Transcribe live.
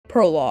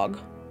Prologue.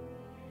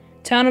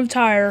 Town of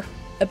Tyre,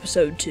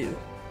 Episode 2.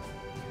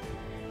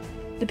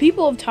 The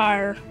people of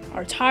Tyre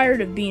are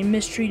tired of being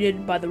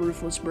mistreated by the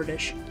ruthless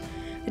British.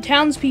 The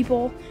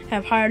townspeople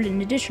have hired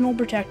an additional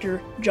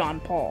protector,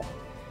 John Paul.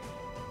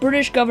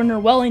 British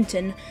Governor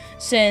Wellington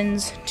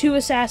sends 2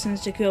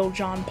 assassins to kill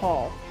John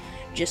Paul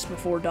just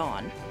before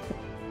dawn.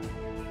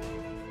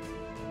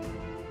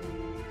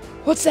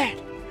 What's that?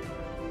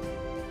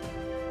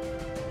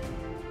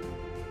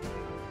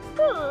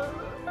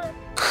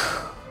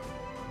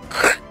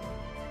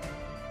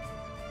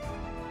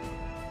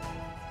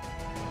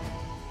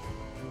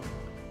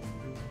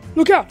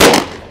 Look out!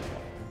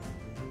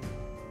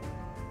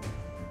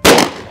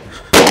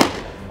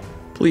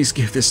 Please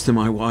give this to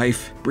my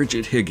wife,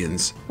 Bridget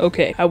Higgins.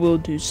 Okay, I will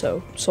do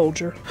so,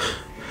 soldier.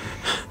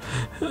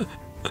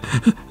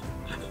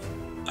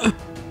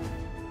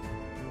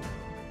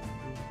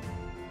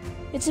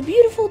 It's a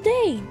beautiful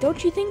day,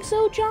 don't you think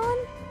so, John?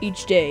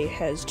 Each day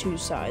has 2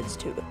 sides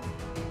to it.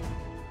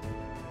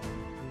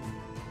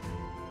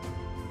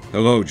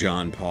 Hello,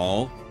 John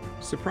Paul.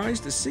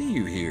 Surprised to see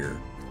you here.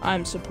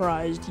 I'm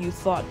surprised you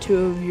thought 2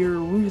 of your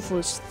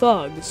ruthless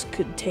thugs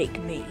could take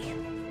me.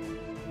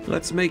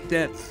 Let's make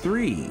that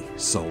 3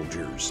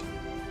 soldiers.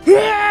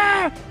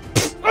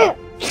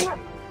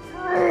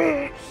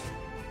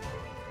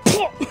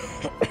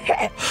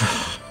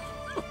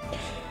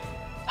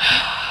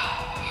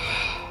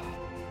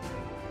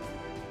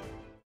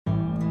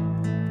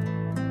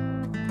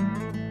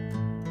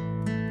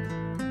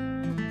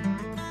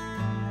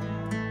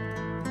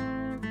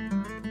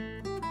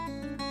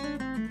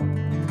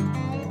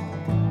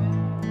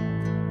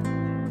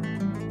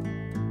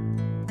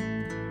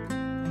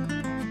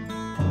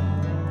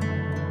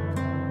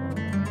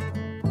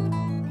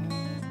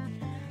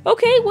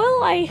 Okay,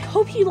 well, I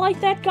hope you like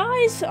that,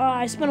 guys.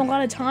 I spent a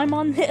lot of time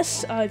on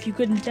this, if you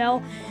couldn't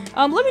tell.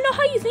 Let me know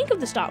how you think of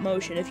the stop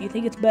motion, if you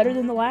think it's better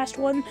than the last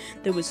one.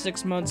 That was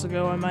 6 months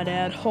ago, I might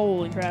add.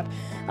 Holy crap.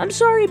 I'm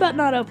sorry about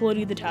not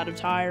uploading the Town of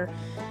Tyre.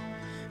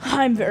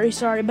 I'm very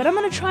sorry, but I'm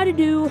going to try to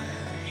do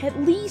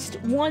at least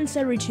once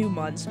every 2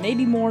 months.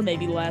 Maybe more,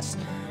 maybe less.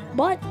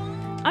 But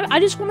I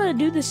just want to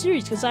do this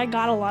series because I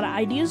got a lot of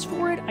ideas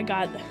for it.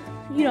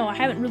 I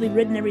haven't really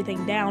written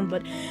everything down,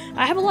 but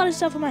I have a lot of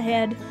stuff in my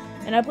head.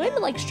 And I plan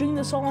to, string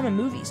this all on a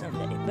movie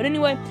someday. But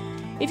anyway,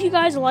 if you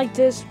guys like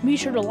this, be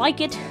sure to like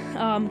it,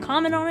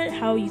 comment on it,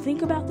 how you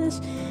think about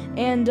this,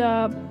 and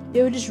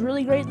it would just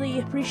really greatly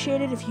appreciate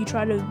it if you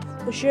try to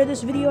share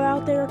this video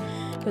out there,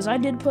 because I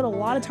did put a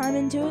lot of time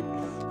into it.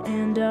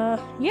 And,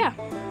 yeah,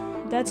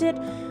 that's it.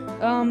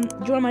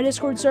 Join my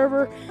Discord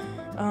server,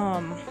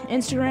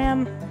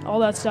 Instagram, all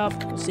that stuff.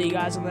 We'll see you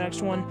guys on the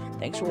next one.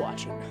 Thanks for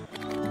watching.